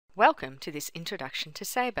Welcome to this introduction to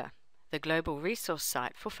SABER, the global resource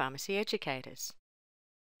site for pharmacy educators.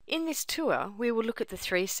 In this tour, we will look at the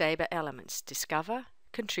three SABER elements: discover,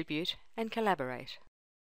 contribute, and collaborate.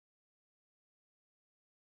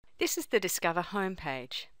 This is the Discover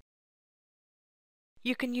homepage.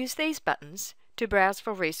 You can use these buttons to browse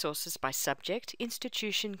for resources by subject,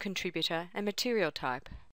 institution, contributor, and material type.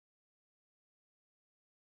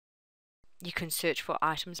 You can search for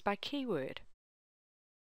items by keyword.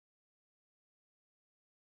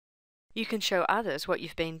 You can show others what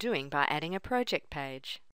you've been doing by adding a project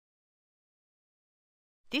page.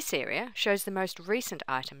 This area shows the most recent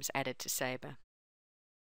items added to SABER.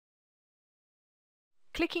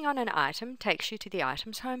 Clicking on an item takes you to the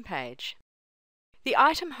item's homepage. The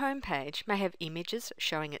item homepage may have images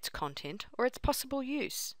showing its content or its possible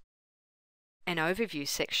use. An overview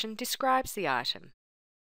section describes the item,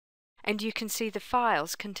 and you can see the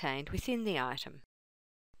files contained within the item.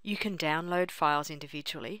 You can download files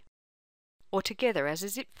individually or together as a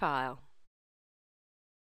zip file.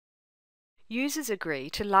 Users agree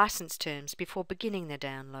to license terms before beginning the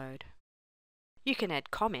download. You can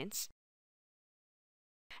add comments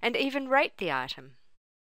and even rate the item.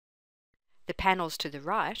 The panels to the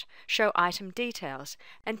right show item details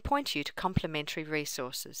and point you to complementary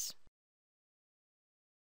resources.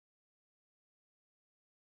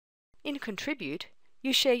 In Contribute,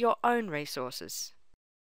 you share your own resources.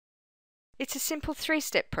 It's a simple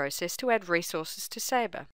three-step process to add resources to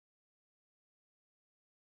SABER.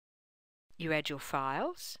 You add your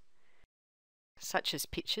files, such as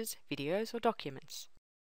pictures, videos, or documents.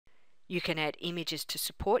 You can add images to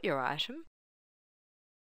support your item.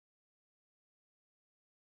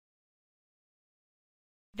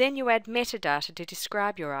 Then you add metadata to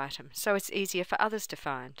describe your item, so it's easier for others to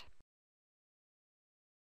find.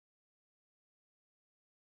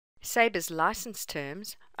 SABER's license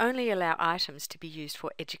terms only allow items to be used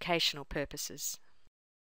for educational purposes.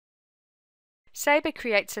 SABER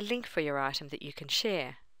creates a link for your item that you can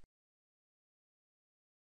share.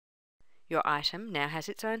 Your item now has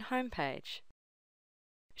its own homepage.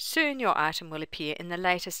 Soon your item will appear in the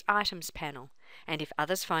latest items panel, and if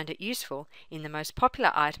others find it useful, in the most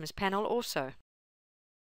popular items panel also.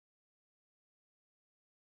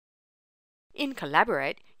 In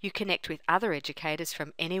Collaborate, you connect with other educators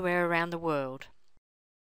from anywhere around the world.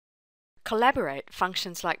 Collaborate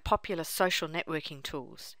functions like popular social networking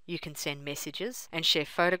tools. You can send messages and share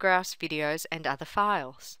photographs, videos, and other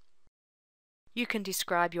files. You can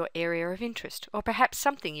describe your area of interest or perhaps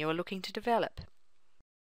something you are looking to develop.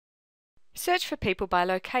 Search for people by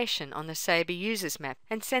location on the SABER users map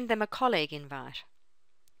and send them a colleague invite.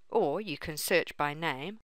 Or you can search by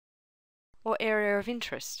name or area of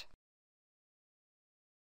interest.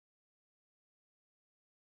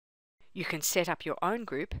 You can set up your own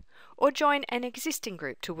group or join an existing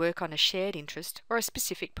group to work on a shared interest or a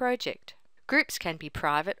specific project. Groups can be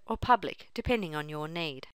private or public, depending on your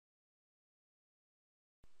need.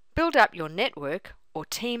 Build up your network or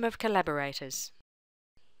team of collaborators.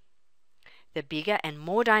 The bigger and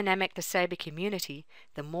more dynamic the SABER community,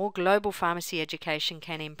 the more global pharmacy education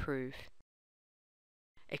can improve.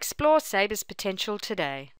 Explore SABER's potential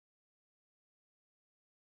today.